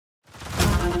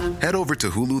Head over to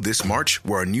Hulu this March,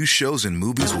 where our new shows and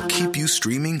movies will keep you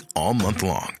streaming all month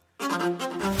long.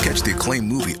 Catch the acclaimed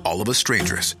movie All of Us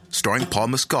Strangers, starring Paul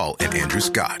Mescal and Andrew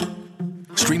Scott.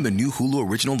 Stream the new Hulu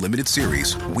original limited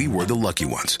series We Were the Lucky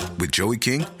Ones with Joey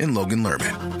King and Logan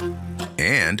Lerman.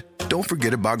 And don't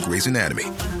forget about Grey's Anatomy.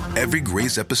 Every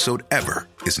Grey's episode ever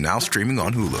is now streaming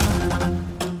on Hulu.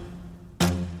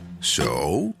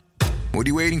 So, what are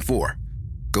you waiting for?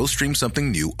 Go stream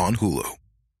something new on Hulu.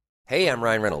 Hey, I'm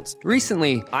Ryan Reynolds.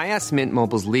 Recently, I asked Mint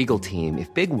Mobile's legal team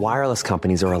if big wireless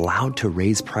companies are allowed to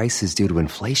raise prices due to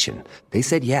inflation. They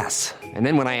said yes. And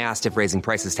then when I asked if raising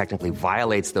prices technically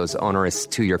violates those onerous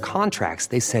 2-year contracts,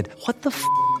 they said, "What the f***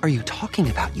 are you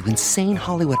talking about, you insane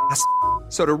Hollywood ass?"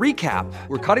 So to recap,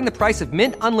 we're cutting the price of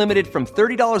Mint Unlimited from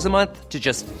 $30 a month to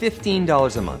just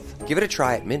 $15 a month. Give it a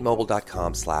try at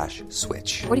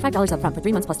mintmobile.com/switch. $45 up front for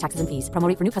 3 months plus taxes and fees. Promo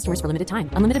rate for new customers for limited time.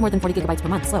 Unlimited more than 40 gigabytes per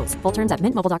month. Slows full terms at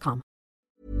mintmobile.com.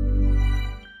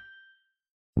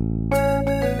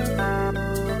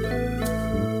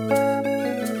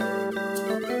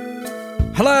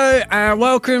 Hello and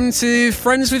welcome to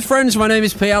Friends with Friends. My name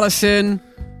is P. Allison.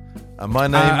 And my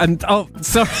name...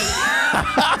 sorry.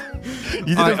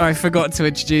 I forgot to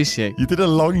introduce you. You did a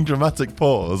long dramatic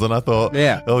pause and I thought,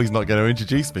 yeah, oh, he's not going to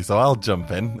introduce me, so I'll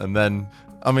jump in. And then,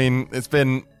 I mean, it's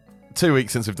been 2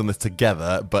 weeks since we've done this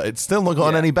together, but it's still not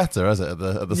gotten any better, has it, at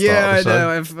the start of the show? Yeah,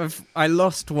 I know. I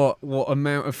lost what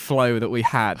amount of flow that we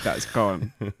had. That's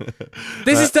gone.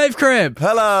 This is Dave Cribb.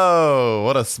 Hello.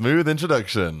 What a smooth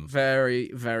introduction.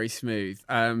 Very, very smooth.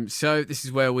 So this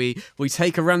is where we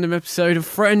take a random episode of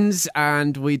Friends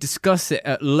and we discuss it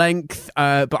at length.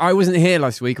 But I wasn't here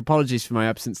last week. Apologies for my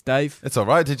absence, Dave. It's all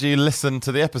right. Did you listen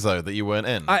to the episode that you weren't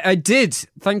in? I did.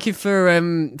 Thank you for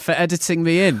editing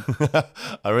me in.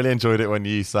 I really enjoyed it when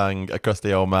you sang A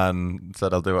Crusty Old Man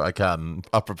Said I'll Do What I Can,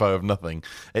 apropos of nothing.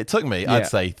 It took me, I'd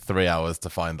say, 3 hours to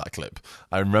find that clip.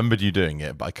 I remembered you doing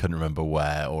it, but I couldn't remember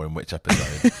where or in which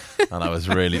episode. And I was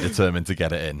really determined to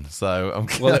get it in. So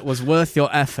well, it was worth your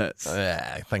efforts.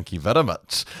 Yeah, thank you very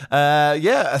much.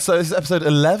 So this is episode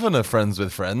 11 of Friends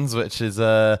with Friends, which is,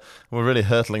 we're really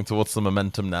hurtling towards some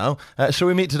momentum now. Shall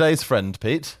we meet today's friend,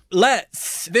 Pete?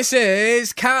 Let's. This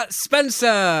is Kat Spencer.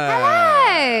 Hello.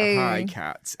 Hi,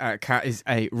 Kat. Kat is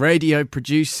a radio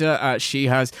producer. She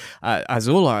has, as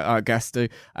all our guests do,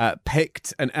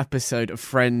 picked an episode of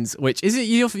Friends, which, is it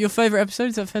your favourite episode?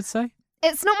 Is that fair to say?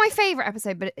 It's not my favourite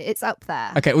episode, but it's up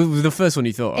there. Okay, well, the first one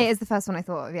you thought of? It is the first one I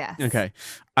thought of, yes. Okay.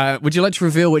 Would you like to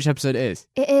reveal which episode it is?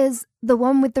 It is the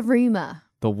one with the rumour.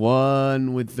 The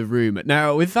one with the rumour.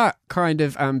 Now, with that kind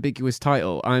of ambiguous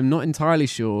title, I'm not entirely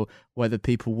sure whether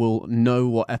people will know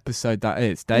what episode that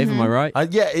is. Dave, am I right?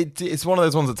 It's one of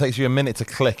those ones that takes you a minute to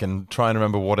click and try and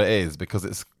remember what it is, because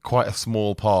it's quite a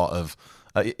small part of...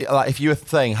 like if you were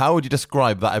saying, how would you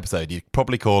describe that episode? You'd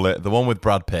probably call it the one with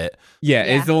Brad Pitt. Yeah,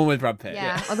 it's the one with Brad Pitt.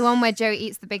 Yeah, or the one where Joey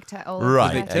eats the big turtle.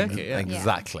 Right, turkey,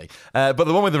 exactly. But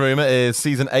the one with the rumour is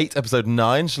season 8, episode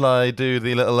 9. Shall I do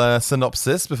the little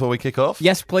synopsis before we kick off?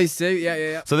 Yes, please do.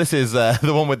 Yeah. So this is the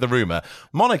one with the rumour.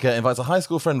 Monica invites a high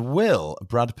school friend, Will,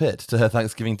 Brad Pitt, to her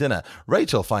Thanksgiving dinner.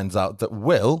 Rachel finds out that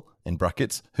Will, in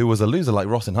brackets, who was a loser like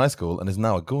Ross in high school and is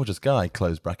now a gorgeous guy,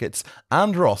 close brackets,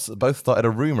 and Ross both started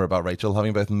a rumour about Rachel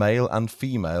having both male and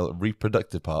female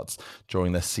reproductive parts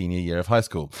during their senior year of high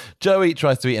school. Joey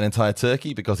tries to eat an entire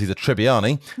turkey because he's a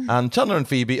Tribbiani, and Chandler and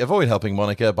Phoebe avoid helping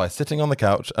Monica by sitting on the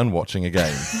couch and watching a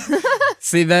game.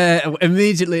 See, there,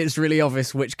 immediately it's really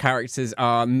obvious which characters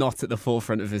are not at the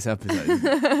forefront of this episode.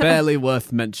 Barely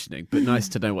worth mentioning, but nice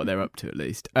to know what they're up to at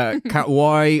least. Kat,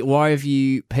 why have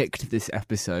you picked this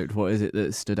episode? What is it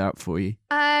that stood out for you?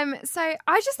 So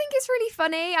I just think it's really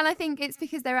funny, and I think it's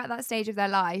because they're at that stage of their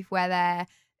life where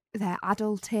they're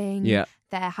adulting. Yeah.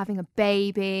 They're having a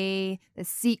baby. There's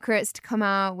secrets to come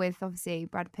out with. Obviously,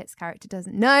 Brad Pitt's character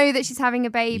doesn't know that she's having a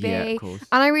baby. Yeah, of course.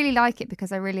 And I really like it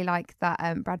because I really like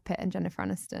that Brad Pitt and Jennifer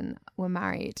Aniston were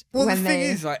married. Well, when the thing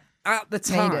is, like, at the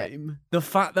time, the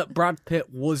fact that Brad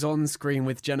Pitt was on screen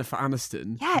with Jennifer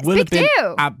Aniston will have been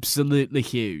absolutely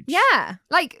huge. Yeah.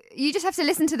 Like, you just have to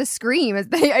listen to the scream as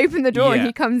they open the door and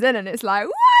he comes in and it's like,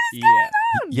 what is going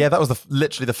on? Yeah, that was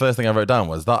literally the first thing I wrote down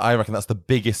was that I reckon that's the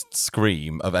biggest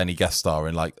scream of any guest star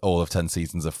in like all of 10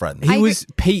 seasons of Friends. He was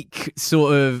peak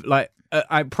sort of like,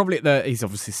 I probably he's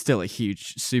obviously still a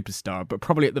huge superstar, but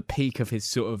probably at the peak of his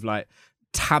sort of like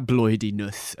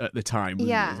tabloidiness at the time, wasn't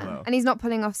Yeah, it, as well? and he's not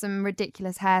pulling off some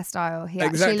ridiculous hairstyle. He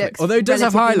Exactly. actually looks Although he does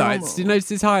have relatively highlights. normal. Do you notice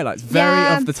his highlights?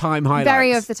 Very of the time highlights.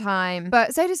 Very of the time.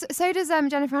 But so does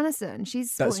Jennifer Aniston.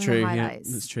 She's That's sporting true. the Yeah,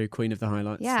 highlights. that's true. Queen of the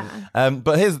highlights. Yeah.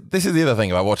 But this is the other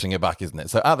thing about watching it back, isn't it?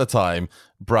 So at the time,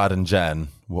 Brad and Jen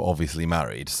were obviously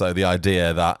married. So the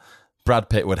idea that Brad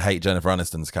Pitt would hate Jennifer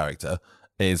Aniston's character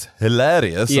is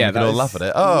hilarious. Yeah, and we can all that laugh is at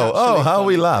it. naturally Oh, how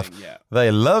we funny laugh. thing, yeah.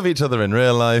 They love each other in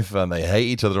real life and they hate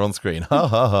each other on screen. Ha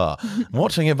ha ha.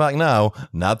 Watching it back now,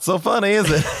 not so funny, is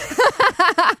it?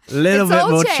 A little It's bit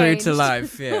all more true changed. to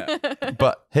life, yeah.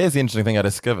 But here's the interesting thing I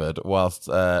discovered whilst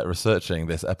researching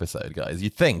this episode, guys.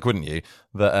 You'd think, wouldn't you,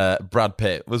 that Brad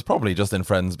Pitt was probably just in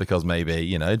Friends because maybe,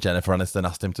 Jennifer Aniston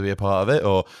asked him to be a part of it,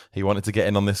 or he wanted to get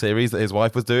in on this series that his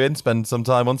wife was doing, spend some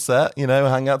time on set,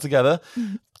 hang out together.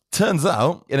 Turns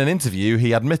out, in an interview,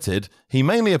 he admitted he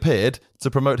mainly appeared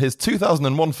to promote his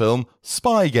 2001 film,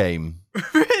 Spy Game.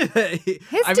 Really?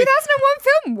 His 2001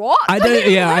 film? What? I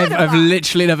don't. Yeah, I've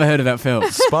literally never heard of that film.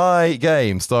 Spy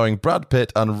Game, starring Brad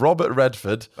Pitt and Robert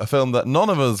Redford, a film that none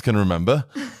of us can remember,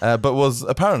 but was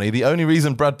apparently the only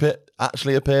reason Brad Pitt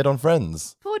actually appeared on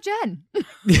Friends. Poor Jen.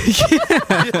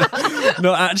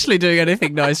 Not actually doing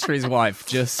anything nice for his wife,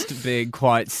 just being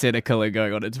quite cynical and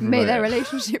going on it to promote Made their it.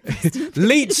 relationship.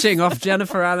 Leeching off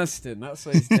Jennifer Aniston. That's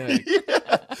what he's doing.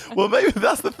 Well, maybe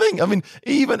that's the thing. I mean,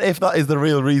 even if that is the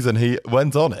real reason he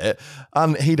went on it,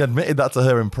 and he'd admitted that to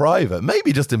her in private,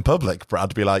 maybe just in public,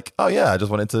 Brad'd be like, oh yeah, I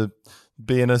just wanted to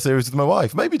be in a series with my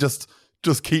wife. Maybe just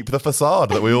keep the facade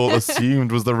that we all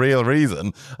assumed was the real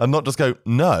reason, and not just go,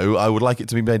 no, I would like it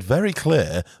to be made very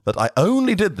clear that I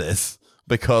only did this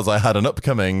because I had an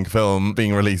upcoming film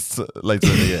being released later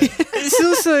in the year.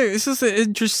 It's also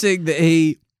interesting that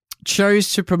he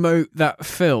chose to promote that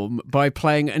film by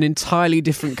playing an entirely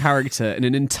different character in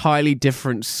an entirely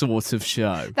different sort of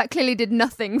show. That clearly did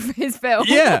nothing for his film.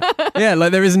 Yeah,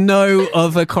 like there is no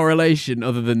other correlation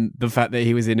other than the fact that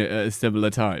he was in it at a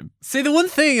similar time. See, the one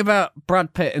thing about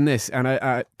Brad Pitt in this, and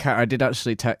I did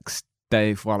actually text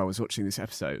Dave while I was watching this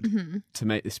episode to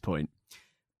make this point.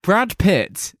 Brad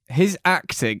Pitt, his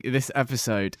acting in this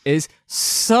episode is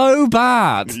so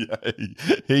bad. Yeah,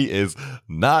 he is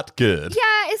not good.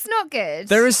 Yeah, it's not good.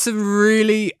 There is some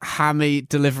really hammy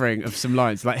delivering of some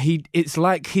lines. It's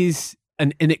like he's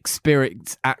an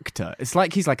inexperienced actor. It's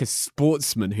like he's like a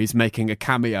sportsman who's making a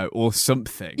cameo or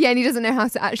something. Yeah, and he doesn't know how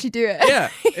to actually do it.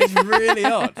 Yeah, it's really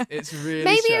odd. It's really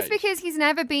Maybe strange. it's because he's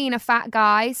never been a fat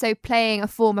guy, so playing a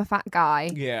former fat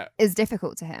guy is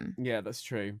difficult to him. Yeah, that's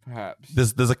true. Perhaps.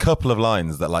 There's a couple of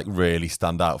lines that like really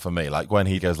stand out for me. Like when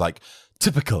he goes like,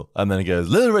 typical, and then he goes,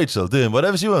 little Rachel doing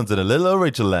whatever she wants in a little old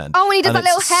Rachel land. Oh, and he does And that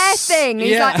little it's hair thing.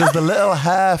 He's like, There's the little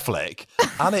hair flick,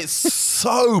 and it's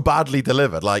so badly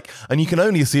delivered. Like, and you can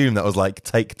only assume that was like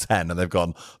take 10, and they've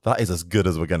gone, that is as good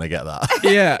as we're gonna get that.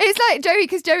 Yeah. It's like Joey,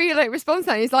 because Joey like responds to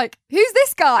that and he's like, who's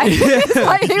this guy? It's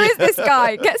like, who is this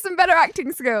guy? Get some better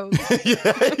acting skills.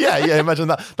 yeah. Imagine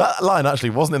that. That line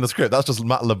actually wasn't in the script. That's just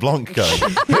Matt LeBlanc going,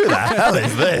 who the hell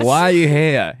is this? Why are you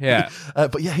here? Yeah.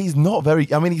 But yeah, he's not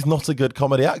he's not a good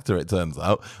comedy actor, it turns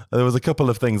out. There was a couple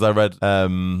of things I read.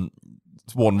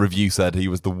 One review said he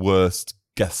was the worst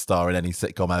guest star in any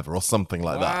sitcom ever or something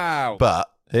like Wow. that.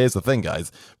 But here's the thing,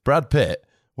 guys. Brad Pitt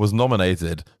was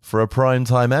nominated for a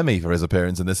Primetime Emmy for his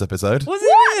appearance in this episode. Was it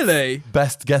really?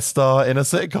 Best guest star in a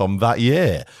sitcom that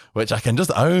year, which I can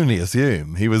just only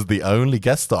assume he was the only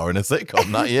guest star in a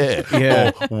sitcom that year.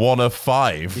 Yeah. Or one of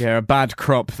 5. Yeah, a bad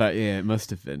crop that year, it must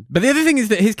have been. But the other thing is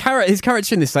that his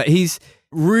character in this, like, he's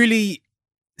really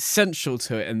central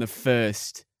to it in the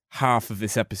first half of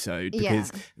this episode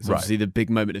because it's obviously the big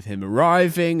moment of him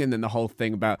arriving, and then the whole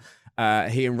thing about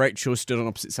he and Rachel stood on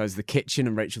opposite sides of the kitchen,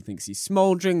 and Rachel thinks he's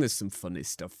smouldering. There's some funny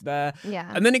stuff there. Yeah.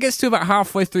 And then it gets to about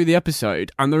halfway through the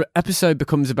episode, and the episode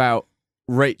becomes about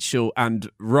Rachel and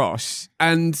Ross,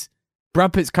 and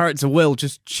Brad Pitt's character Will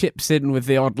just chips in with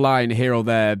the odd line here or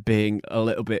there being a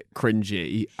little bit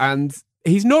cringy, and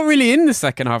he's not really in the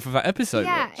second half of that episode.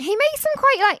 Yeah, much. he makes some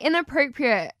quite like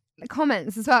inappropriate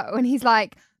comments as well when he's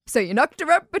like, so you knocked her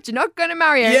up, but you're not going to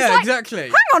marry her. Yeah, It's like, exactly.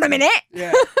 hang on a minute.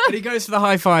 Yeah, and he goes for the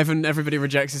high five, and everybody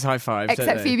rejects his high five.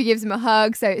 Except Phoebe gives him a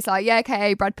hug, so it's like, yeah,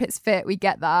 okay, Brad Pitt's fit, we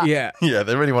get that. Yeah, Yeah,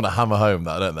 they really want to hammer home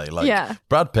that, don't they? Like, Yeah.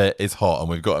 Brad Pitt is hot, and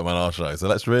we've got him on our show. So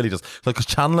let's really just because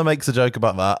Chandler makes a joke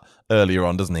about that earlier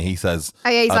on, doesn't he? He says, Oh,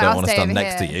 yeah, he's "I like, don't I'll want to stay stand over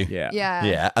next to here. you." Yeah. Yeah.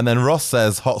 Yeah, and then Ross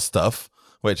says hot stuff,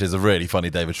 which is a really funny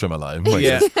David Schwimmer line. Which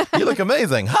Yeah. is, you look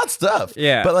amazing, hot stuff.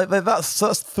 Yeah. But like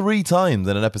that's 3 times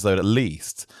in an episode at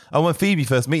least. And when Phoebe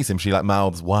first meets him, she like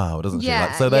mouths "wow," doesn't she? Yeah,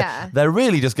 Like, so they're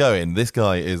really just going, this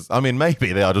guy is. I mean,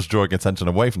 maybe they are just drawing attention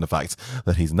away from the fact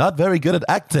that he's not very good at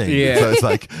acting. Yeah. So it's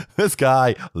like, this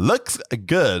guy looks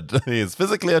good. He is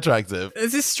physically attractive.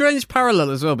 There's this strange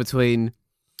parallel as well between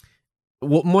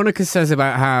what Monica says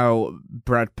about how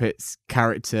Brad Pitt's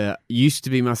character used to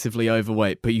be massively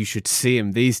overweight, but you should see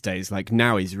him these days. Like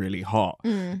now he's really hot.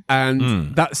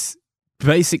 And that's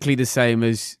basically the same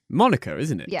as Monica,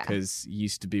 isn't it? Yeah. Because he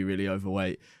used to be really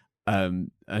overweight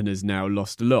and has now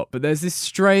lost a lot. But there's this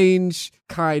strange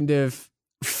kind of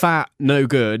fat, no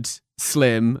good,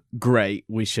 slim, great.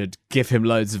 We should give him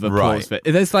loads of applause for it.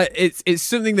 There's like it's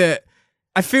something that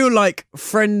I feel like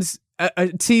Friends, a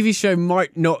TV show,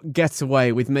 might not get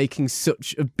away with making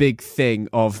such a big thing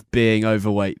of being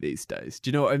overweight these days. Do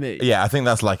you know what I mean? Yeah, I think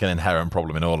that's like an inherent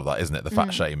problem in all of that, isn't it? The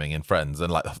fat shaming in Friends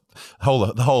and like the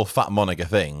whole fat Monica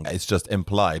thing. It's just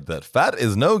implied that fat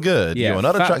is no good. Yeah, you are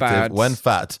not fat attractive bad, when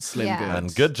fat. Slim Yeah. good.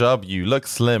 And good job, you look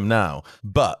slim now.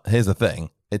 But here's the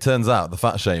thing. It turns out the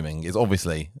fat shaming is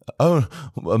obviously a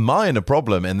minor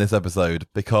problem in this episode,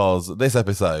 because this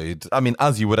episode, I mean,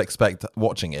 as you would expect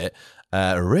watching it,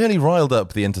 really riled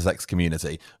up the intersex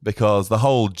community, because the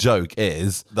whole joke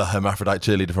is the hermaphrodite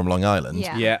cheerleader from Long Island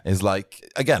Yeah. is like,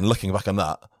 again, looking back on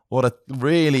that, what a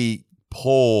really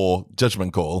poor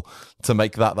judgment call to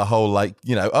make that the whole, like,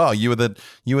 you know, oh, you were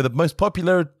the most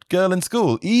popular girl in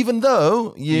school, even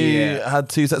though you had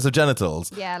 2 sets of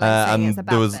genitals. Yeah, like saying it's a there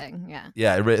bad was, thing. Yeah.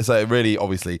 Yeah, so it really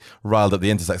obviously riled up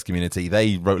the intersex community.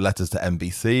 They wrote letters to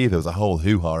NBC. There was a whole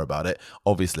hoo-ha about it,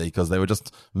 obviously, because they were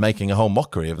just making a whole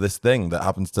mockery of this thing that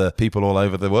happens to people all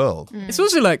over the world. It's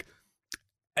also like,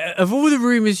 of all the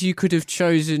rumours you could have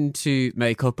chosen to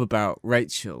make up about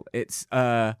Rachel, it's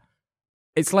like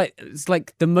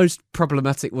the most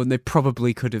problematic one they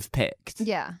probably could have picked.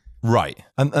 Yeah. Right.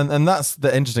 And that's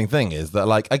the interesting thing, is that,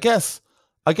 like, I guess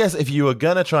if you were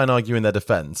going to try and argue in their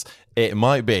defense, it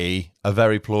might be a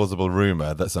very plausible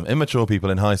rumor that some immature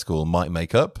people in high school might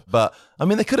make up. But, I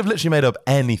mean, they could have literally made up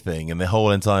anything in the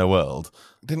whole entire world.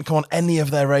 It didn't come on any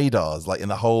of their radars, like in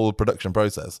the whole production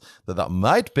process, that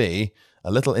might be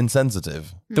a little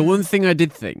insensitive. The one thing I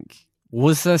did think,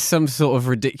 was there some sort of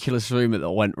ridiculous rumor that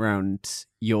went around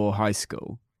your high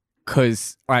school?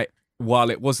 Because, like, while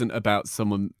it wasn't about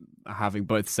someone having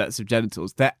both sets of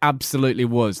genitals, there absolutely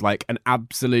was like an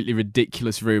absolutely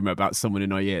ridiculous rumor about someone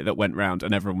in our year that went round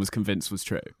and everyone was convinced was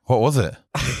true. What was it?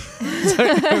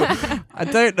 I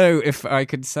don't know if I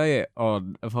could say it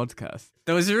on a podcast.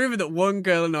 There was a rumor that one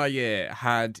girl in our year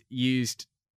had used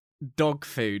dog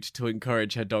food to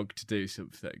encourage her dog to do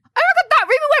something. Oh my god, that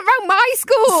rumor went round my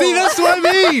school. See, that's what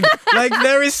I mean. Like,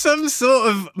 there is some sort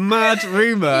of mad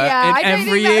rumor Yeah, I in don't every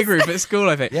think year that's- group at school,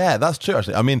 I think. Yeah, that's true,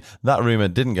 actually. I mean, that rumor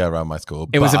didn't go around my school.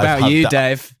 It was but I've about had you, that-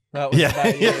 Dave. That was Yeah,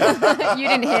 about you. yeah. You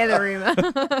didn't hear the rumor.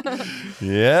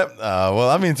 Yep. Well,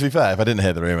 I mean, to be fair, if I didn't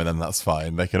hear the rumor, then that's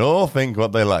fine. They can all think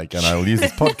what they like, and I will use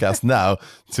this podcast now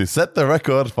to set the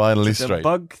record finally straight.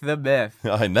 Debunk the myth.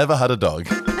 I never had a dog.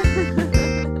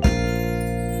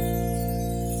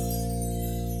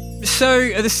 So,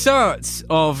 at the start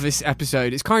of this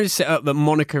episode, it's kind of set up that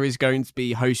Monica is going to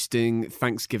be hosting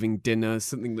Thanksgiving dinner,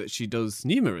 something that she does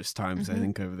numerous times, I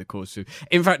think, over the course of...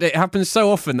 In fact, it happens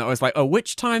so often that I was like, oh,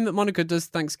 which time that Monica does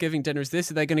Thanksgiving dinner is this?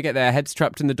 Are they going to get their heads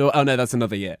trapped in the door? Oh, no, that's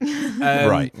another year.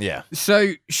 Right, yeah.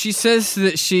 So she says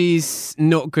that she's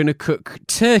not going to cook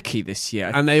turkey this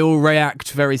year, and they all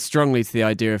react very strongly to the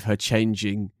idea of her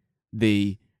changing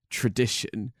the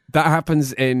tradition. That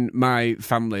happens in my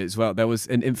family as well. There was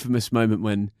an infamous moment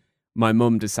when my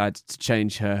mum decided to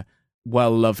change her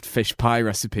well-loved fish pie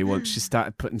recipe once she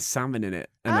started putting salmon in it,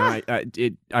 and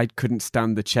I couldn't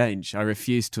stand the change. I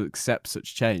refused to accept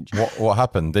such change. What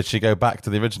happened? Did she go back to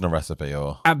the original recipe,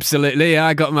 or? Absolutely,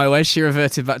 I got my way. She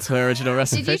reverted back to her original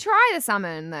recipe. Did you try the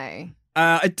salmon though?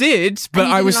 I did, but And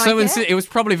you I was didn't so like insistent. It was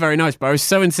probably very nice, but I was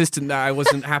so insistent that I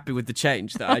wasn't happy with the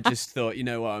change that I just thought, you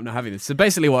know what, I'm not having this. So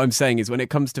basically what I'm saying is when it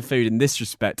comes to food in this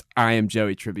respect, I am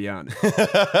Joey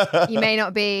Tribbiani. You may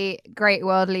not be great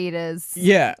world leaders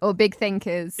Yeah. or big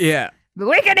thinkers, Yeah. but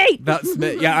we can eat. That's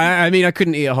me. Yeah, I mean, I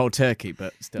couldn't eat a whole turkey,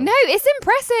 but still. No, it's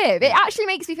impressive. It actually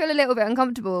makes me feel a little bit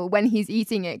uncomfortable when he's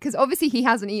eating it, because obviously he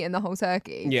hasn't eaten the whole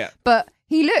turkey. Yeah. But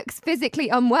he looks physically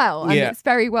unwell, and Yeah. it's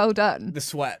very well done. The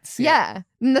sweats. Yeah.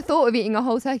 And the thought of eating a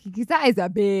whole turkey, because that is a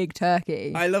big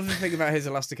turkey. I love the thing about his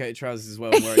elasticated trousers as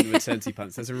well and wearing the maternity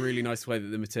pants. There's a really nice way that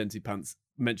the maternity pants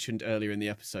mentioned earlier in the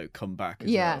episode come back as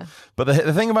Yeah. well. But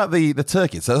the thing about the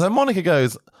turkey, so Monica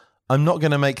goes, I'm not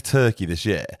going to make turkey this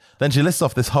year. Then she lists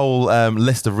off this whole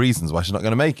list of reasons why she's not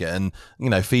going to make it. And,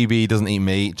 Phoebe doesn't eat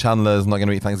meat, Chandler's not going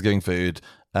to eat Thanksgiving food,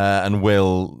 and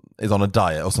Will is on a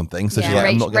diet or something. So she's like,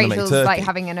 I'm not going to make Rachel's turkey. like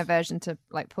having an aversion to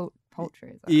like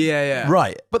poultry. Yeah.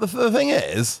 Right. But the thing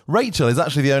is, Rachel is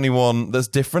actually the only one that's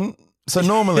different. So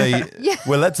normally,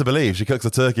 we're led to believe she cooks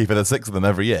a turkey for the 6 of them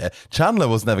every year. Chandler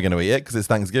was never going to eat it because it's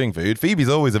Thanksgiving food. Phoebe's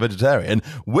always a vegetarian.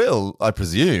 Will, I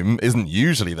presume, isn't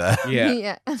usually there.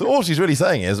 Yeah. So all she's really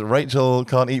saying is Rachel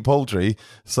can't eat poultry,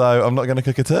 so I'm not going to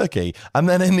cook a turkey. And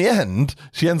then in the end,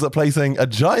 she ends up placing a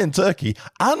giant turkey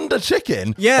and a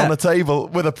chicken on the table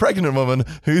with a pregnant woman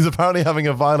who's apparently having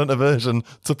a violent aversion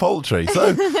to poultry.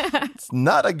 So it's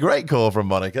not a great call from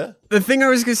Monica. The thing I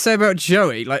was going to say about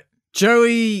Joey,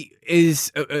 Joey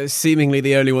is seemingly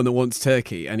the only one that wants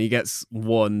turkey, and he gets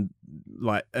one,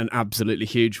 like an absolutely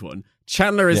huge one.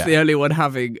 Chandler is the only one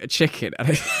having a chicken, and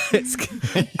it's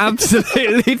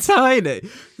absolutely tiny.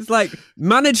 It's like,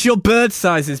 manage your bird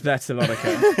sizes better,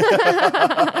 Monica.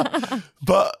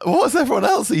 But what's everyone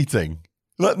else eating?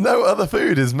 Like, no other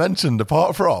food is mentioned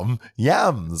apart from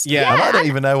yams. Yeah. And I don't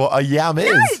even know what a yam is.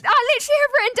 No, I literally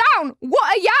have written down, what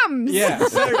are yams? Yeah.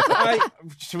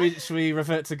 So, should we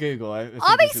revert to Google?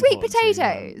 Are they sweet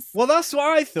potatoes? Well, that's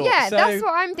what I thought. Yeah, So, that's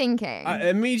what I'm thinking.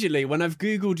 immediately, when I've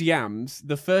Googled yams,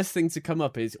 the first thing to come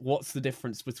up is, what's the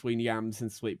difference between yams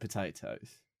and sweet potatoes?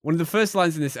 One of the first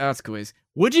lines in this article is,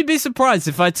 would you be surprised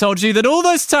if I told you that all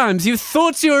those times you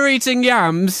thought you were eating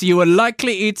yams, you were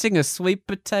likely eating a sweet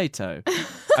potato?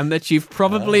 And that you've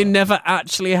probably never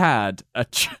actually had a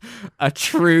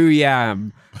true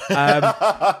yam.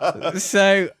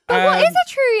 So, but what is a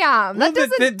true yam? That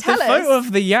doesn't tell us. The photo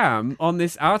of the yam on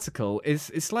this article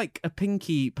it's like a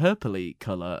pinky purpley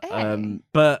colour.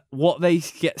 But what they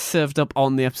get served up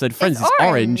on the episode of Friends is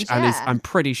orange and is, I'm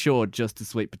pretty sure, just a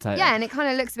sweet potato. Yeah, and it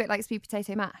kind of looks a bit like sweet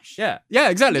potato mash. Yeah,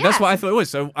 exactly. Yeah. That's what I thought it was.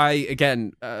 So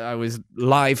I was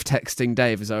live texting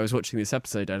Dave as I was watching this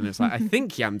episode, and it was like, I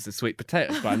think yams are sweet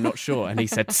potatoes, but I'm not sure. And he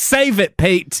said, save it,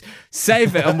 Pete.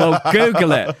 Save it and we'll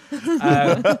Google it.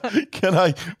 Can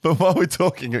I? But while we're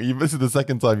talking, this is the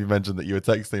second time you mentioned that you were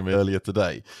texting me earlier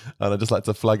today, and I'd just like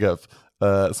to flag up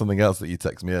something else that you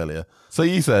texted me earlier. So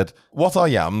you said, what are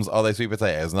yams? Are they sweet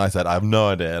potatoes? And I said, I have no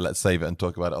idea. Let's save it and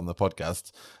talk about it on the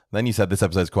podcast. Then you said this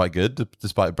episode's quite good,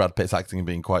 despite Brad Pitt's acting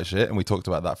being quite shit, and we talked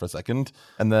about that for a second.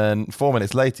 And then 4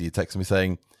 minutes later, you texted me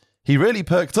saying, he really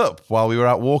perked up while we were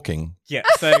out walking. Yeah,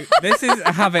 so this is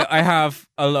a habit I have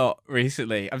a lot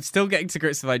recently. I'm still getting to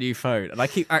grips with my new phone, and I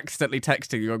keep accidentally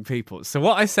texting the wrong people. So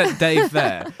what I sent Dave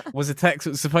there was a text that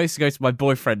was supposed to go to my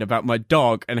boyfriend about my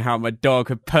dog and how my dog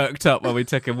had perked up when we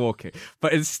took him walking.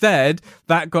 But instead,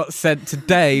 that got sent to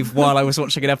Dave while I was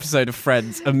watching an episode of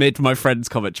Friends amid my friend's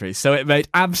commentary. So it made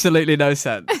absolutely no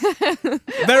sense.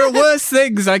 There are worse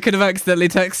things I could have accidentally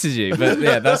texted you, but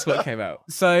yeah, that's what came out.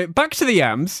 So back to the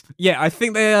yams. Yeah, I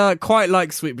think they are quite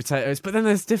like sweet potatoes, but then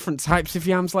there's different types of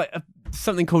yams. Like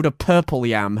something called a purple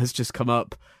yam has just come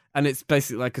up, and it's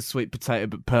basically like a sweet potato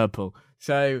but purple.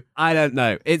 So I don't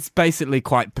know. It's basically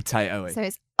quite potatoey. So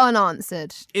it's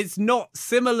unanswered. It's not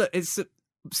similar. It's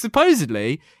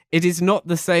supposedly it is not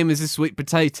the same as a sweet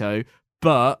potato,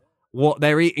 but what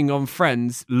they're eating on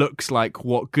Friends looks like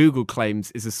what Google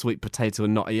claims is a sweet potato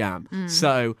and not a yam.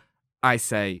 So I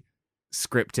say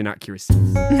script inaccuracies.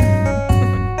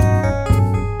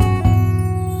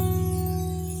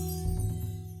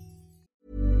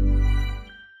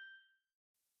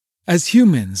 As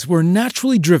humans, we're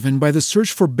naturally driven by the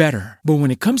search for better. But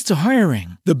when it comes to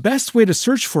hiring, the best way to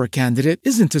search for a candidate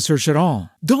isn't to search at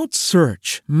all. Don't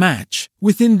search, match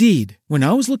with Indeed. When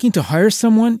I was looking to hire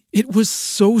someone, it was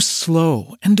so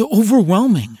slow and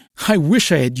overwhelming. I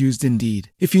wish I had used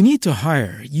Indeed. If you need to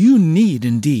hire, you need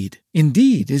Indeed.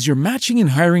 Indeed is your matching and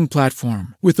hiring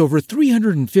platform with over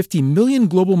 350 million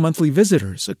global monthly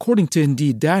visitors, according to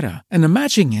Indeed data, and a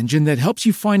matching engine that helps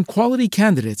you find quality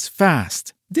candidates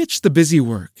fast. Ditch the busy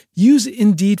work. Use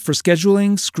Indeed for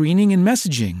scheduling, screening, and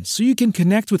messaging so you can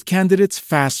connect with candidates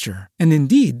faster. And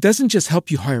Indeed doesn't just help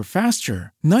you hire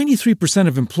faster. 93%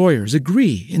 of employers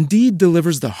agree Indeed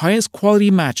delivers the highest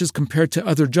quality matches compared to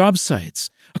other job sites,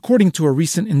 according to a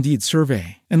recent Indeed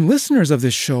survey. And listeners of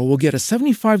this show will get a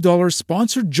 $75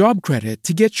 sponsored job credit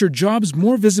to get your jobs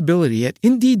more visibility at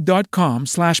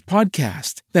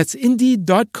Indeed.com/podcast. That's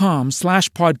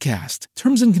Indeed.com/podcast.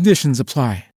 Terms and conditions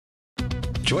apply.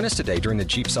 Join us today during the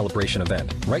Jeep Celebration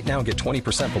event. Right now, get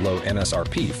 20% below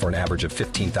MSRP for an average of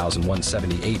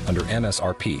 $15,178 under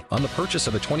MSRP on the purchase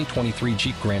of a 2023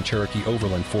 Jeep Grand Cherokee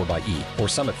Overland 4xE or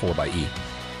Summit 4xE.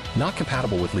 Not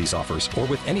compatible with lease offers or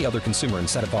with any other consumer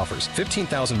incentive offers.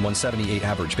 15,178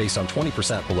 average based on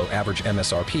 20% below average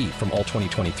MSRP from all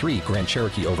 2023 Grand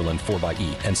Cherokee Overland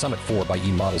 4xE and Summit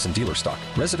 4xE models in dealer stock.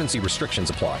 Residency restrictions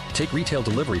apply. Take retail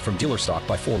delivery from dealer stock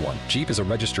by 4/1. Jeep is a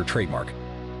registered trademark.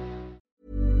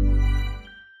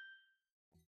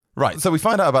 Right, so we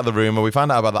find out about the rumour, we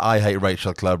find out about the I Hate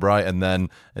Rachel Club, right? And then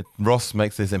Ross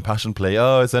makes this impassioned plea,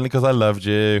 oh, it's only because I loved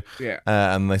you. Yeah.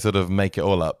 And they sort of make it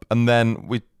all up. And then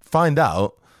we find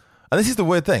out, and this is the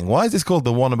weird thing, why is this called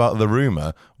the one about the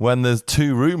rumour when there's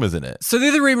two rumours in it? So the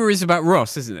other rumour is about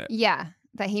Ross, isn't it? Yeah,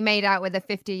 that he made out with a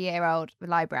 50-year-old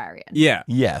librarian. Yeah.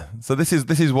 Yeah, so this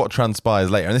is what transpires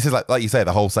later. And this is like you say,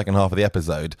 the whole second half of the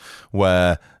episode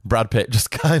where Brad Pitt just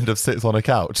kind of sits on a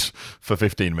couch for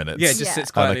 15 minutes. Yeah, just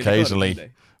sits quietly. And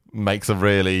occasionally makes a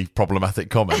really problematic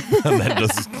comment and then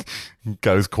just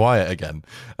goes quiet again.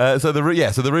 So the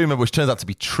rumour, which turns out to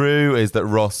be true, is that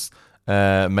Ross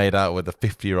made out with a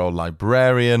 50-year-old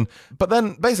librarian. But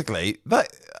then basically,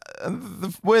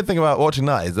 the weird thing about watching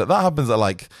that is that happens at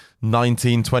like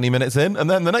 19, 20 minutes in, and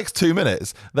then the next 2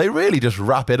 minutes, they really just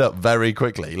wrap it up very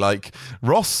quickly. Like,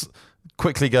 Ross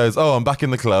quickly goes, oh, I'm back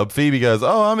in the club. Phoebe goes,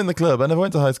 oh, I'm in the club. I never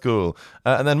went to high school.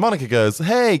 And then Monica goes,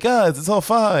 hey, guys, it's all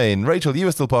fine. Rachel, you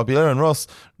were still popular, and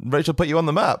Rachel put you on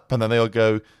the map. And then they all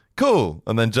go, cool.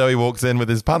 And then Joey walks in with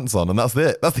his pants on, and that's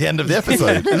it. That's the end of the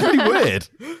episode. It's really weird.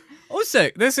 Also,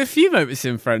 there's a few moments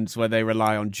in Friends where they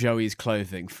rely on Joey's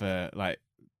clothing for, like,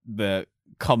 the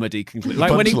comedy conclusion.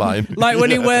 Like when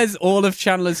he wears all of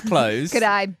Chandler's clothes. Could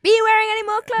I be wearing any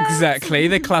more clothes? Exactly,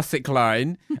 the classic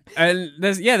line. And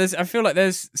there's I feel like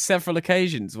there's several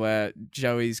occasions where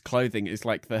Joey's clothing is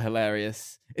like the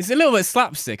hilarious. It's a little bit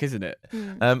slapstick, isn't it?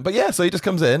 But yeah, so he just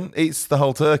comes in, eats the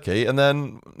whole turkey, and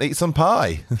then eats some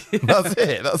pie. That's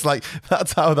it.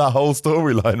 That's how that whole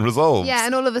storyline resolves. Yeah,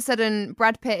 and all of a sudden,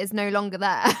 Brad Pitt is no longer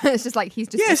there. It's just like he's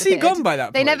just so he gone by that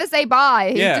point. They never say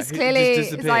bye. He just clearly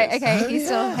just is like, okay, he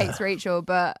still hates Rachel,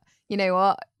 but you know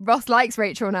what? Ross likes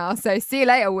Rachel now, so see you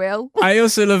later, Will. I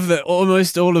also love that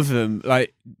almost all of them,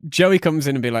 like, Joey comes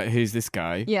in and be like, who's this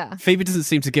guy? Yeah. Phoebe doesn't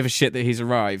seem to give a shit that he's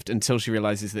arrived until she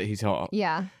realises that he's hot.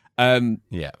 Yeah.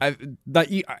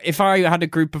 If I had a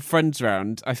group of friends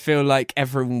around, I feel like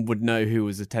everyone would know who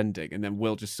was attending, and then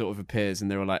Will just sort of appears and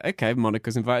they're all like, okay,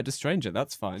 Monica's invited a stranger,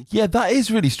 that's fine. Yeah, that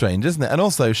is really strange, isn't it? And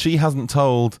also, she hasn't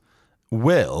told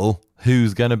Will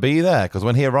who's going to be there, because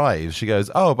when he arrives, she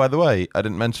goes, oh, by the way, I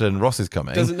didn't mention Ross is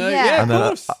coming. Doesn't know? Yeah, and of then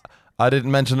course. I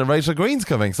didn't mention that Rachel Green's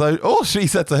coming. So all she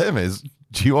said to him is,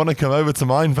 do you want to come over to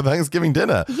mine for Thanksgiving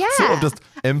dinner? Yeah. Sort of just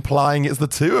implying it's the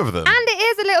two of them. And it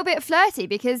is a little bit flirty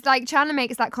because, like, Chandler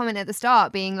makes that comment at the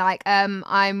start being like,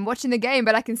 I'm watching the game,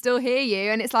 but I can still hear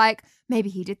you. And it's like, maybe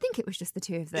he did think it was just the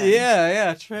two of them.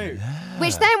 Yeah, true.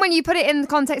 Which then, when you put it in the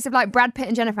context of, like, Brad Pitt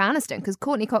and Jennifer Aniston, because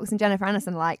Courtney Cox and Jennifer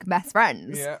Aniston are, like, best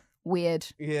friends. Yeah. Weird.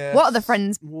 Yeah. What are the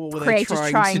Friends What were they creators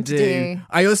trying to do?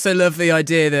 I also love the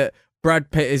idea that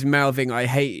Brad Pitt is mouthing "I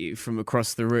hate you" from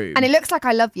across the room, And it looks like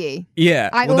I love you.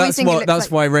 yeah, I always think it looks that's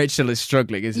like- why Rachel is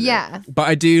struggling, isn't it? Yeah. But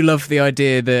I do love the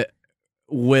idea that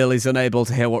Will is unable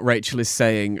to hear what Rachel is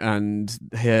saying, and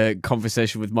her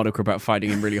conversation with Monica about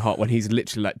finding him really hot when he's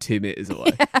literally like 2 meters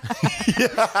away.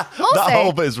 That Also,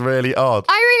 whole bit is really odd.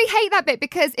 I really hate that bit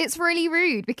because it's really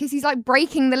rude because he's like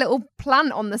breaking the little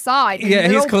plant on the side. and Yeah, the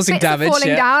he's little causing bits are damage, falling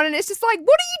yeah. down, and it's just like,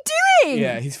 what are you doing?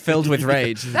 Yeah, he's filled with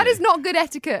rage. That is not good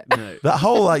etiquette. No. That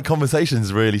whole like conversation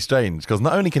is really strange because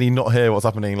not only can he not hear what's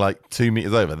happening like 2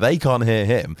 meters over, they can't hear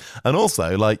him, and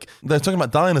also like they're talking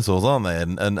about dinosaurs, aren't they?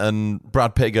 And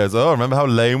Brad Pitt goes, "Oh, remember how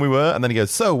lame we were?" And then he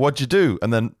goes, "So what'd you do?"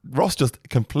 And then Ross just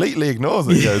completely ignores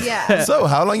it. He goes, Yeah. "So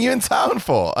how long are you in town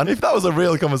for?" And if that was a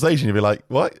real conversation, you'd be like,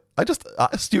 "What? I just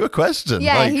asked you a question."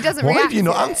 Yeah, Like, he doesn't Why have react you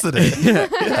not to it. answered it? Yeah,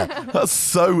 that's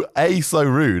so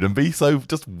rude and B, so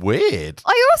just weird.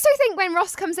 I also think when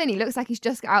Ross comes in, he looks like he's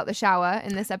just got out the shower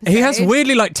in this episode. He has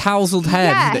weirdly like tousled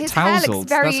hair, Yeah, doesn't it? his hair looks Tousled.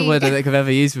 very- That's a word I don't think I've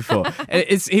ever used before.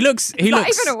 He looks. not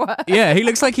even a word. Yeah, he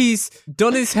looks like he's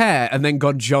done his hair and then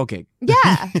gone jogging.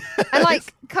 Yeah, and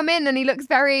like come in and he looks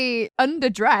very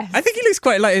underdressed. I think he looks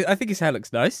quite like. I think his hair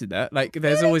looks nice in that. Like,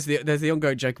 there's always the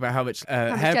ongoing joke about how much hair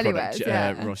jelly product wears,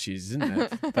 yeah. Ross uses, isn't there?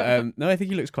 But no, I think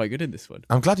he looks quite good in this one.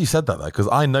 I'm glad you said that though, because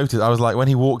I noticed. I was like, when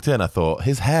he walked in, I thought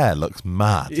his hair looks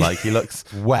mad. Like he looks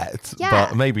wet. Yeah.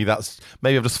 But maybe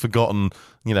I've just forgotten,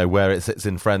 where it sits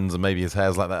in Friends, and maybe his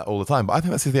hair's like that all the time. But I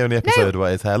think this is the only episode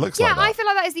where his hair looks yeah, like that. I feel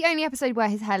like that is the only episode where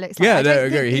his hair looks like Yeah, that. I no, I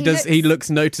don't agree. think He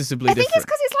looks noticeably I think it's different.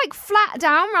 because it's like flat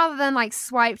down rather than like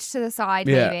swiped to the side,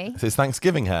 Yeah. maybe. So it's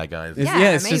Thanksgiving hair, guys.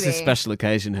 Yeah, It's just a maybe. special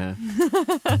occasion hair.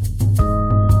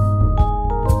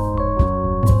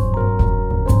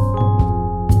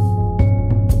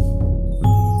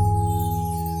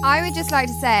 I would just like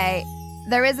to say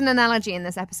there is an analogy in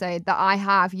this episode that I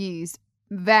have used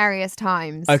various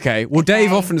times. Okay. Well,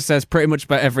 Dave often says pretty much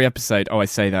about every episode, I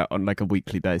say that on like a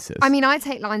weekly basis. I mean, I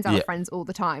take lines out of Friends all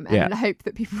the time and hope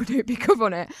that people don't pick up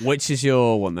on it. Which is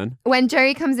your one then? When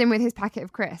Joey comes in with his packet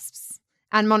of crisps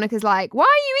and Monica's like, why are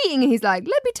you eating? And he's like,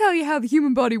 let me tell you how the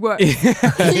human body works. You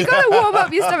got to warm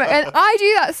up your stomach. And I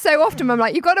do that so often. I'm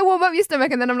like, you got to warm up your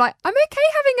stomach. And then I'm like, I'm okay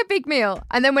having a big meal.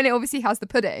 And then when it obviously has the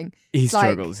pudding, he like,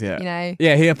 struggles, yeah. You know.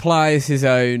 Yeah, he applies his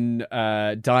own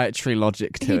dietary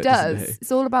logic to it. He does. Doesn't he?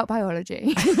 It's all about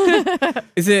biology.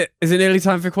 Is it nearly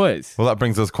time for quiz? Well, that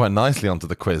brings us quite nicely onto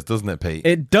the quiz, doesn't it, Pete?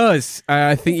 It does.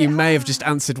 I think you may have just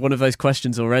answered one of those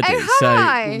questions already. Oh, so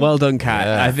hi. well done, Kat.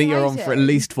 Yeah. I think you're on for at Exciting.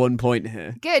 least 1 point here.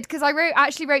 Good, because I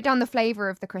actually wrote down the flavour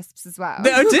of the crisps as well.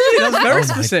 Oh, did you? That's very Oh,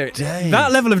 my specific. days.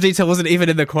 That level of detail wasn't even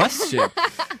in the question.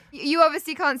 You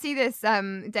obviously can't see this,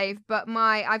 Dave, but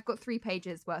I've got 3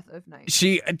 pages worth of notes. Do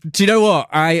you know what?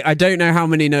 I don't know how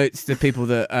many notes the people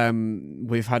that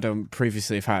we've had on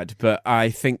previously have had, but I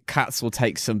think Kat's will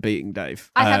take some beating, Dave.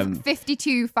 I have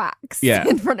 52 facts Yeah,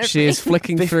 in front of she me. is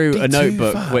flicking through a 52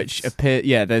 notebook, facts. which appear.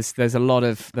 Yeah, there's a lot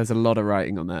of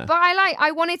writing on there. But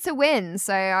I wanted to win,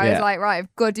 so I was Yeah. like, right,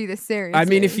 I've got to do this seriously. I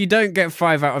mean, if you don't get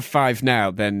 5 out of 5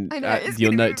 now, then I know, it's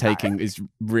your gonna be note taking is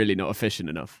really not efficient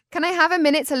enough. Can I have a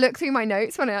minute to look through my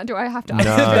notes? Do I have to? No.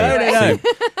 No.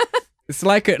 It's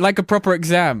like a proper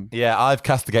exam. Yeah, I've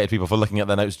castigated people for looking at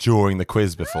their notes during the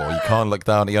quiz before. You can't look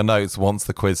down at your notes once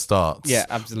the quiz starts. Yeah,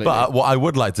 absolutely. But what I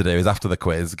would like to do is after the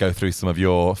quiz, go through some of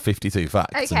your 52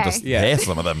 facts and Okay. just Yeah. hear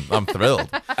some of them. I'm thrilled.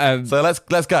 Um, So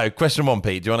let's go. Question 1,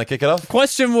 Pete. Do you want to kick it off?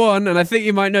 Question 1, and I think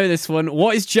you might know this one.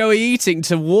 What is Joey eating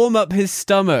to warm up his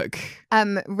stomach?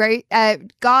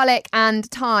 Garlic and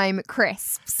thyme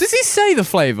crisps. Does he say the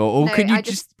flavour, or No, can you I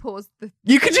just... paused the.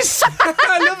 You could just...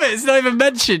 I love it. It's not even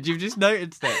mentioned. You've just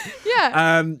noticed it.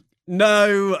 Yeah.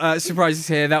 No surprises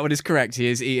here. That one is correct. He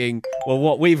is eating... Well,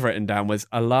 what we've written down was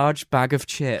a large bag of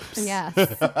chips. Yes.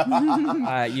 You've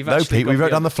No, actually Pete, we gone wrote down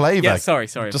beyond- the flavour. Yeah, sorry.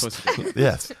 Of Just- course. you did.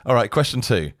 Yes. All right, question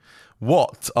 2.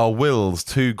 What are Will's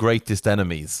 2 greatest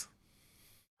enemies?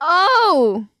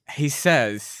 Oh, He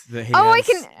says that he Oh, I has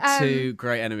can, 2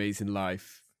 great enemies in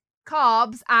life.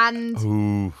 carbs and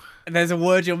Ooh. There's a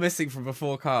word you're missing from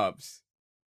before carbs.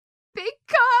 big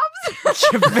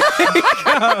carbs. Big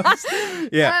carbs.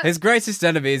 Yeah, his greatest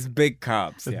enemy is big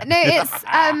carbs. Yeah. No, it's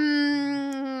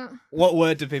What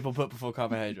word do people put before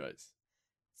carbohydrates?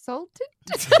 salted.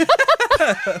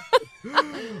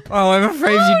 Oh, I'm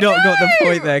afraid you not got the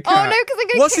point there. Oh Kat. no, because I'm going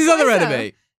to. What's his other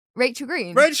enemy? Rachel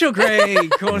Green. Rachel Green.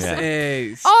 Of course Yeah. it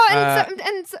is. Oh, Uh,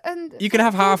 and you can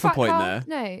have half a fat point carb.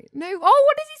 No. Oh,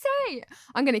 what does he say?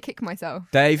 I'm going to kick myself.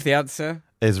 Dave, the answer.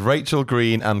 Is Rachel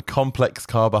Green and complex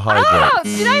carbohydrates. Oh, do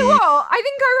you know what? I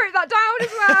think I wrote that down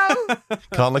as well.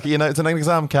 Can't look at your notes in an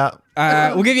exam, Kat.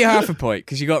 We'll give you half a point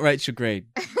because you got Rachel Green.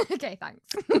 Okay,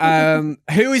 thanks.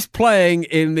 Who is playing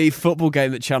in the football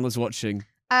game that Chandler's watching?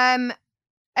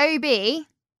 OB,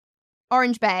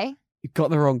 Orange Bay. You got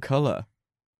the wrong colour.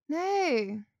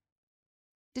 No.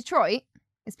 Detroit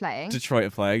is playing. Detroit are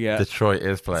playing, yeah. Detroit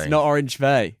is playing. It's not Orange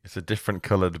Bay. It's a different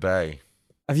coloured bay.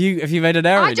 Have you made an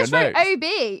error I in your just wrote notes? OB.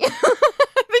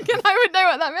 Thinking I would know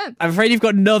what that meant. I'm afraid you've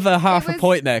got another half was- a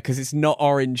point there because it's not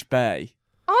Orange Bay.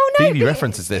 Oh no! Phoebe but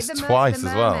references it's this the twice the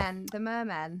as well. mermen, The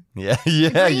mermen. Yeah, The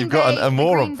Green you've got Bay- a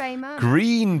more the Green Bay merman.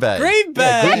 Green Bay. Green Bay.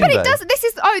 Yeah, Yeah, Green But it Bay. does.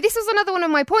 This was another one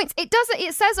of my points. It doesn't.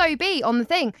 It says OB on the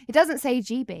thing. It doesn't say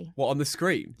GB. What, on the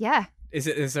screen? Yeah. Is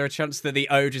there a chance that the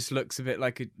O just looks a bit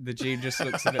like the G just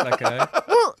looks a bit like an O?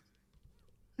 Well,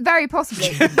 very possibly.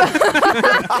 Green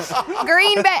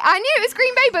Bay. I knew it was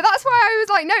Green Bay, but that's why I was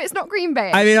like, no, it's not Green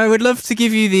Bay. I mean, I would love to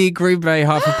give you the Green Bay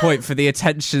half a point for the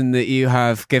attention that you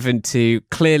have given to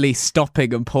clearly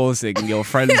stopping and pausing your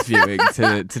friends' viewing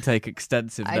to take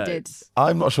extensive I notes. did.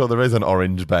 I'm not sure there is an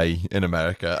Orange Bay in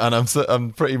America, and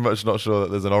I'm pretty much not sure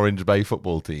that there's an Orange Bay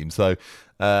football team. So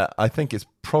I think it's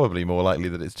probably more likely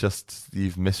that it's just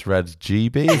you've misread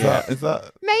GB. Is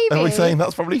that? Maybe. Are we saying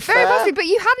that's probably fair? Very possibly, but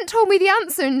you hadn't told me the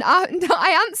answer, and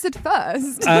I answered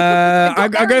first. I'm there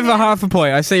going in for the half a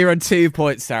point. I say you're on 2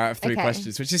 points now out of 3 Okay.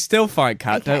 questions, which is still fine,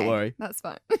 Kat. Okay, Don't worry. That's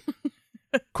fine.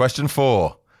 Question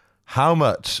 4. How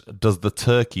much does the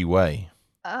turkey weigh?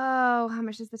 Oh, how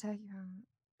much is the turkey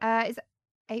pound? Is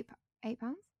it £8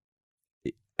 pounds?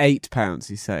 £8,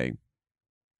 he's saying.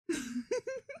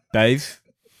 Dave?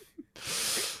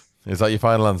 Is that your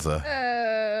final answer?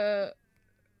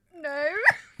 No.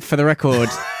 For the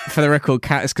record,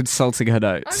 Kat is consulting her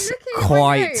notes. I'm looking at my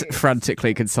Quite notes.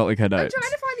 frantically consulting her I'm notes.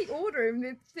 trying to find the order in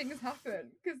which things happen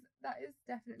because that is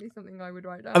definitely something I would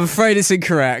write down. I'm afraid it's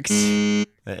incorrect.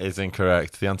 It is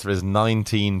incorrect. The answer is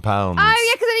 £19. Oh, yeah,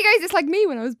 because then he goes, it's like me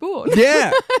when I was born. Yeah.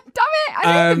 Damn it.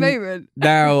 I know the moment.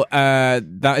 Now,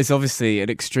 that is obviously an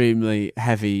extremely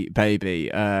heavy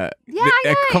baby. I A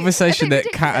know. conversation It's that a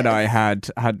bit Kat and I had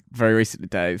very recently,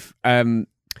 Dave.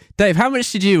 Dave, how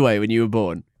much did you weigh when you were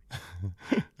born?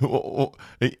 Are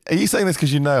you saying this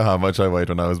because you know how much I weighed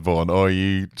when I was born, or are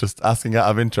you just asking out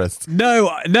of interest?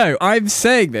 No, I'm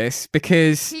saying this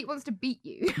because Pete wants to beat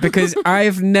you.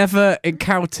 I've never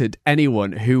encountered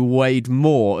anyone who weighed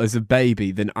more as a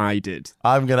baby than I did.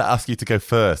 I'm going to ask you to go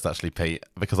first, actually, Pete,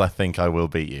 because I think I will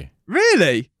beat you.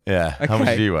 Really? Yeah. How much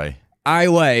Okay. do you weigh? I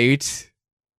weighed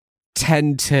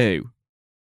 10.2.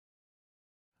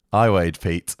 I weighed,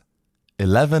 Pete,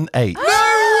 11.8.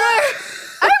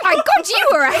 Oh my God, you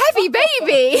were a heavy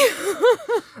baby.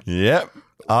 Yep.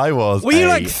 I was. Were you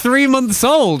like 3 months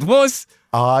old?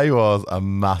 I was a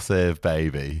massive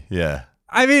baby. Yeah.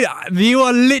 I mean, you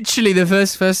are literally the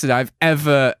first person I've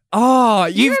ever. Oh,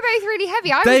 You were both really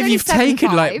heavy. I was Dave, only you've taken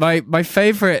 7'5". like my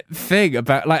favorite thing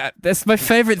about that's my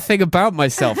favorite thing about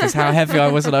myself is how heavy I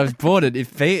was when I was born, and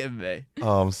it beaten me.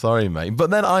 Oh, I'm sorry, mate. But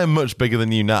then I am much bigger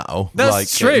than you now. That's like,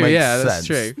 true. It makes Yeah, that's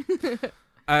sense. true.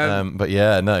 But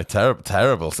yeah, no,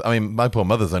 terrible. I mean, my poor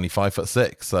mother's only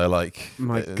 5'6", so like,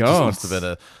 My it God. just must have been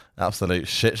an absolute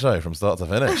shit show from start to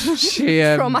finish. She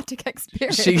Traumatic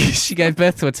experience. she gave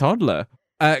birth to a toddler.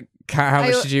 Kat, how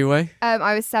much did you weigh?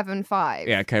 I was 7'5".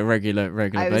 Yeah, okay, regular I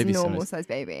was a baby normal size. size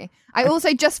baby. I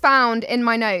also just found in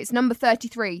my notes, number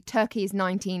 33, turkey is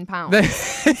 19 pounds.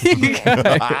 There you go.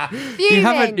 You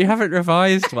haven't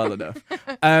revised well enough.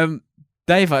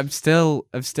 Dave, I'm still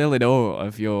in awe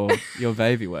of your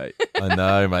baby weight. I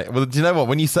know, mate. Well, do you know what?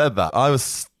 When you said that, I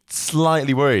was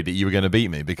slightly worried that you were going to beat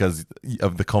me because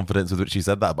of the confidence with which you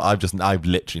said that. But I've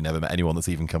literally never met anyone that's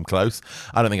even come close.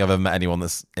 I don't think I've ever met anyone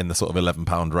that's in the sort of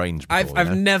 11-pound range before.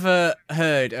 I've never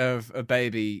heard of a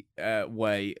baby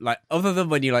weigh, like, other than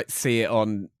when you like see it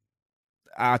on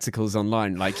articles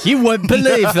online, like, you won't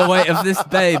believe the weight of this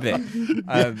baby.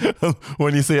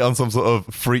 When you see it on some sort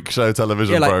of freak show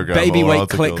television Like program, baby or weight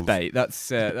articles. clickbait. That's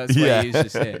where Yeah. you usually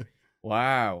see it.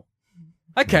 Wow.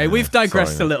 Okay, we've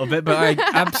digressed sorry, a little bit, but I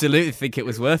absolutely think it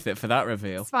was worth it for that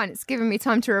reveal. It's fine. It's given me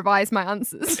time to revise my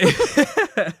answers.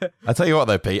 I tell you what,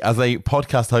 though, Pete, as a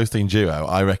podcast hosting duo,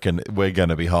 I reckon we're going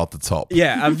to be hard to top.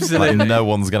 Yeah, absolutely. Like, no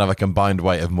one's going to have a combined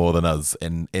weight of more than us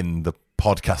in the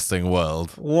podcasting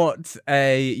world. What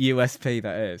a USP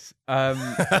that is.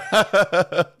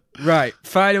 Right,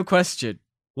 final question.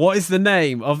 What is the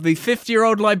name of the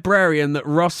 50-year-old librarian that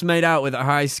Ross made out with at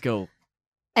high school?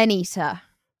 Anita.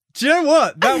 Do you know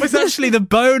what? That was actually the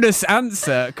bonus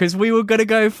answer, because we were going to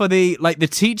go for the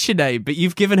teacher name, but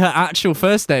you've given her actual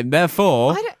first name,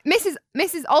 therefore...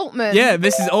 Mrs. Altman. Yeah,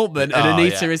 Mrs. Altman, and Oh,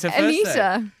 Anita yeah. is her first name.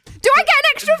 Anita. Do I get an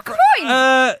extra coin?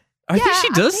 I think she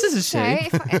does, doesn't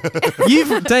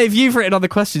she? Dave, you've written on the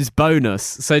questions bonus,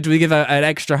 so do we give her an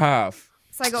extra half?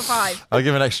 So I got 5. I'll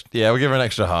give an extra. Yeah, we'll give her an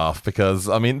extra half because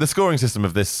I mean the scoring system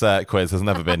of this quiz has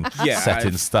never been set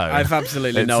in stone. I've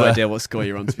absolutely It's, no idea what score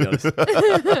you're on, to be honest.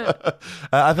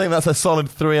 I think that's a solid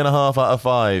 3.5 out of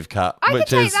 5, Kat, I which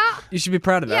can take is that. You should be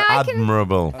proud of that. Yeah, I can-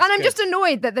 admirable. And I'm just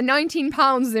annoyed that the 19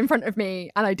 pounds is in front of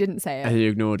me and I didn't say And it. you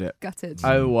ignored it. Gutted.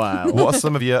 Oh, wow. What are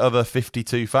some of your other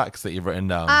 52 facts that you've written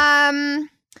down?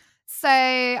 So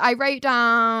I wrote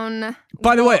down.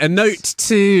 By the way, a note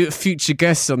to future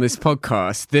guests on this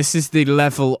podcast. This is the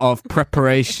level of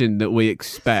preparation that we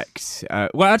expect.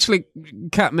 Well, actually,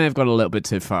 Kat may have gone a little bit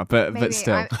too far, but Maybe,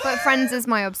 still. but Friends is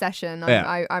my obsession.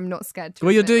 I'm not scared to.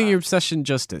 Well, you're admit doing that. your obsession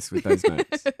justice with those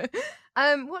notes.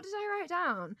 What did I write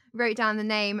down? Wrote down the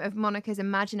name of Monica's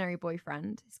imaginary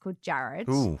boyfriend. It's called Jared.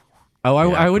 Ooh. Oh,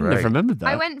 Yeah, I wouldn't have great. remembered that.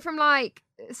 I went from like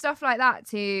stuff like that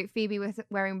to Phoebe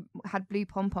had blue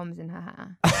pom poms in her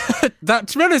hair. That,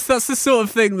 to be honest, that's the sort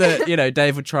of thing that,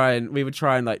 Dave would try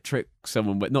and like trick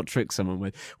someone with. Not trick someone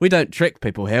with. We don't trick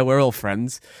people here. We're all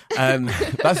friends.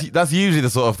 That's usually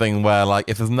the sort of thing where, like,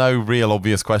 if there's no real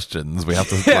obvious questions, we have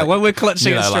to. Yeah, like, when we're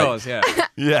clutching you at know, straws, like- yeah.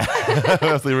 Yeah, we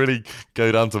have to really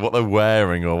go down to what they're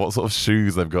wearing or what sort of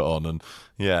shoes they've got on, and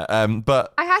yeah.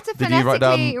 But I had to did you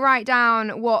phonetically write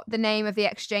down what the name of the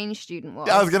exchange student was.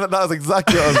 that was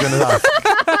exactly what I was going to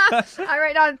ask. I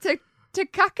wrote down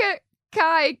Takaka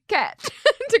Kai Ket.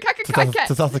 Takaka Kai Ket.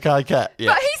 Tatakai Ket.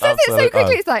 Yeah, But he says it so absolutely.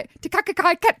 quickly. It's like Takaka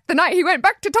Kai Ket the night he went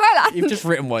back to Thailand. You've just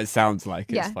written what it sounds like.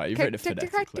 It's yeah. fine. You've written it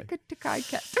phonetically. Takaka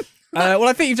Ket. Well,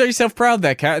 I think you've done yourself proud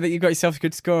there, Kat. I think you've got yourself a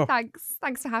good score.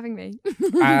 Thanks for having me.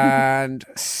 And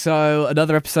so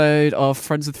another episode of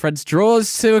Friends with Friends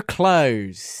draws to a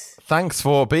close. Thanks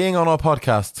for being on our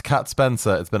podcast, Kat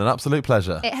Spencer. It's been an absolute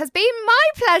pleasure. It has been my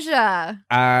pleasure.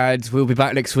 And we'll be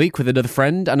back next week with another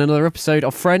friend and another episode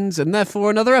of Friends, and therefore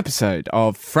another episode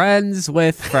of Friends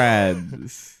with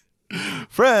Friends.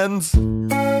 Friends!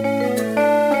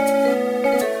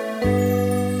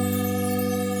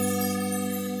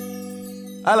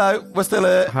 Hello, we're still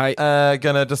here. Hi.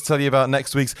 Gonna just tell you about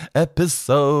next week's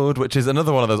episode, which is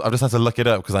another one of those. I've just had to look it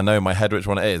up because I know in my head which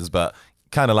one it is, but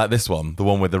kind of like this one, the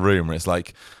one with the room, where it's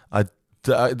like,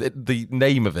 the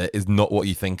name of it is not what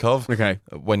you think of. Okay.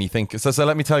 When you think... So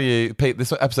let me tell you, Pete,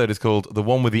 this episode is called The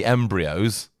One with the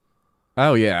Embryos.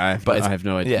 Oh, yeah, But I have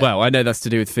no idea. yeah. Well, I know that's to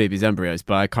do with Phoebe's embryos,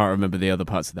 but I can't remember the other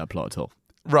parts of that plot at all.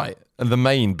 Right. And the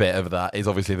main bit of that is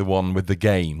obviously the one with the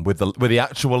game, with the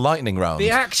actual lightning round. The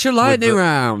actual lightning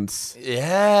rounds.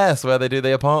 Yes, where they do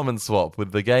the apartment swap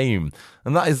with the game.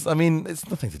 And that is, I mean, it's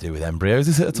nothing to do with embryos,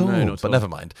 is it at all? No, not at but all. never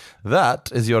mind.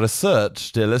 That is your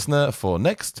research, dear listener, for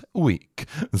next week.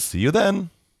 See you then.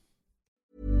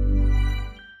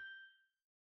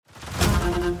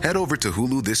 Head over to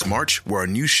Hulu this March, where our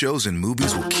new shows and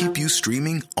movies will keep you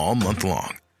streaming all month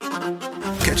long.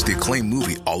 Catch the acclaimed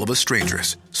movie All of Us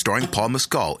Strangers, starring Paul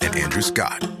Mescal and Andrew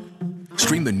Scott.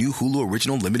 Stream the new Hulu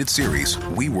original limited series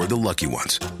We Were the Lucky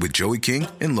Ones with Joey King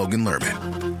and Logan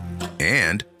Lerman.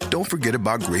 And don't forget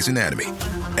about Grey's Anatomy.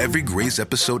 Every Grey's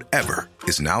episode ever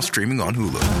is now streaming on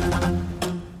Hulu.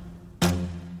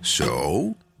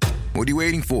 So, what are you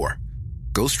waiting for?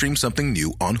 Go stream something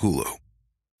new on Hulu.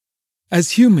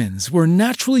 As humans, we're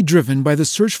naturally driven by the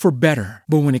search for better.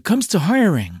 But when it comes to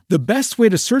hiring, the best way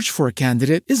to search for a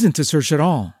candidate isn't to search at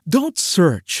all. Don't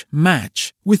search,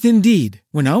 match with Indeed.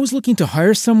 When I was looking to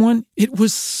hire someone, it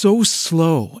was so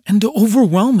slow and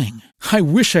overwhelming. I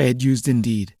wish I had used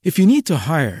Indeed. If you need to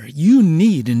hire, you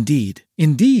need Indeed.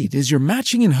 Indeed is your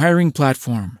matching and hiring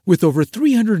platform with over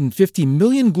 350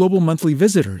 million global monthly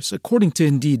visitors, according to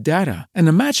Indeed data, and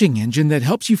a matching engine that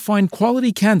helps you find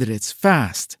quality candidates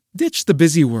fast. Ditch the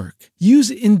busy work.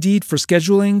 Use Indeed for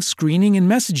scheduling, screening,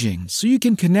 and messaging so you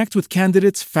can connect with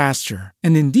candidates faster.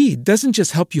 And Indeed doesn't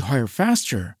just help you hire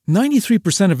faster.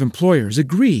 93% of employers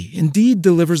agree Indeed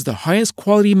delivers the highest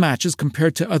quality matches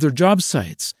compared to other job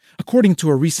sites, according to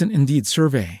a recent Indeed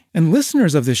survey. And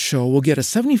listeners of this show will get a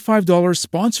 $75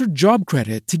 sponsored job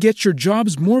credit to get your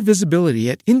jobs more visibility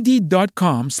at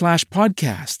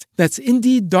Indeed.com/podcast. That's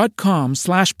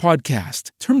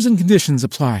Indeed.com/podcast. Terms and conditions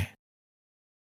apply.